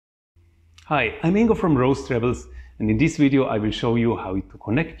Hi, I'm Ingo from Roast Rebels, and in this video I will show you how to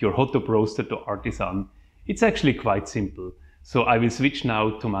connect your Hottop roaster to Artisan. It's actually quite simple, so I will switch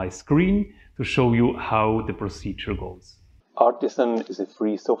now to my screen to show you how the procedure goes. Artisan is a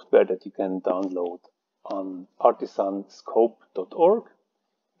free software that you can download on artisanscope.org.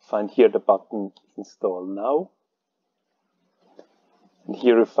 Find here the button Install Now. And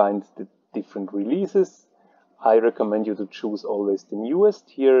here you find the different releases. I recommend you to choose always the newest.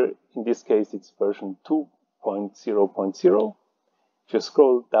 Here, in this case, it's version 2.0.0. If you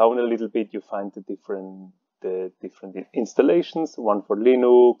scroll down a little bit, you find the different installations, one for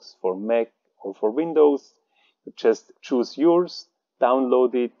Linux, for Mac, or for Windows. You just choose yours,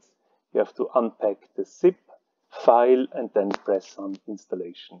 download it. You have to unpack the zip file and then press on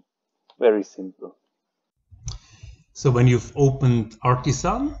installation. Very simple. So when you've opened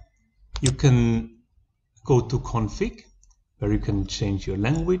Artisan, you can go to config, where you can change your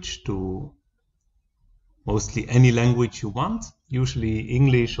language to mostly any language you want. Usually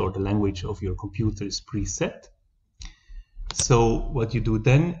English or the language of your computer is preset. So what you do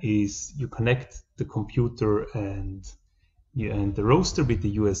then is you connect the computer and the roaster with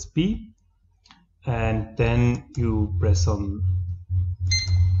the USB, and then you press on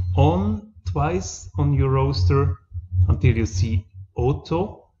twice on your roaster until you see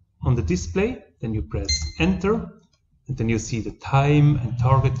auto on the display. Then you press enter, and then you see the time and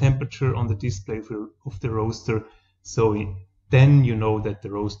target temperature on the display of the roaster. So then you know that the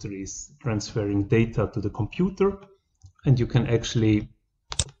roaster is transferring data to the computer, and you can actually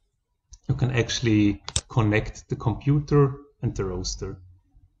connect the computer and the roaster.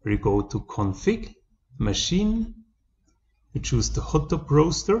 Where you go to config, machine, you choose the Hottop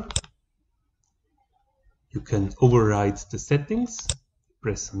roaster. You can override the settings,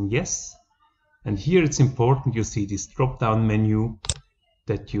 press on yes. And here it's important you see this drop-down menu,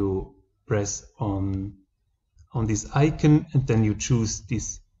 that you press on this icon and then you choose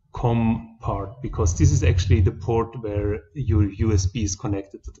this COM part, because this is actually the port where your USB is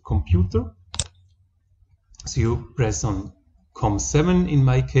connected to the computer. So you press on COM7 in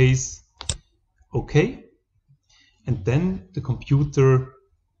my case, OK, and then the computer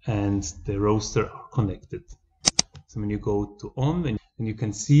and the roaster are connected. So when you go to on, and you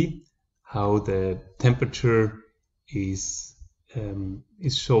can see how the temperature is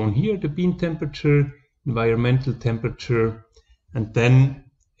shown here, the bean temperature, environmental temperature, and then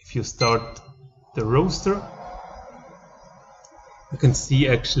if you start the roaster, you can see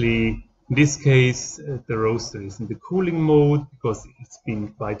actually in this case the roaster is in the cooling mode, because it's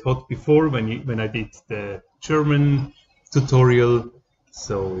been quite hot before when I did the German tutorial.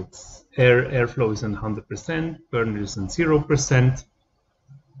 So it's airflow is on 100%, burner is on 0%.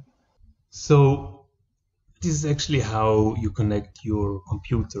 So this is actually how you connect your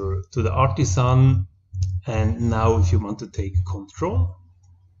computer to the Artisan. And now if you want to take control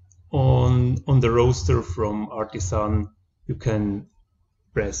on the roaster from Artisan, you can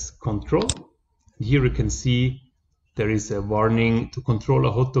press control. And here you can see there is a warning: to control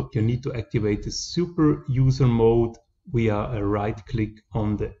a Hottop, you need to activate the super user mode via a right click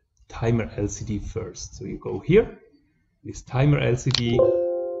on the timer LCD first. So you go here, this timer LCD,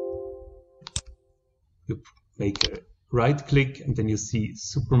 you make a right click, and then you see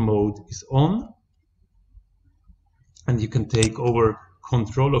super mode is on, and you can take over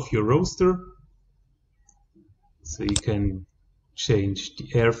control of your roaster. So you can change the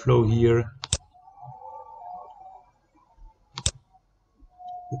airflow here,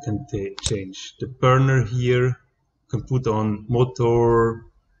 you can change the burner here, you can put on motor,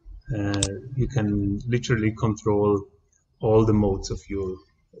 you can literally control all the modes of your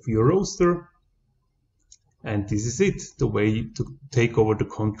roaster. And this is it, the way to take over the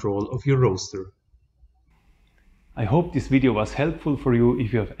control of your roaster. I hope this video was helpful for you.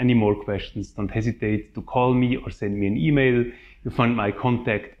 If you have any more questions, don't hesitate to call me or send me an email. You find my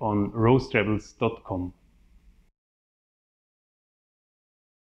contact on roastrebels.com.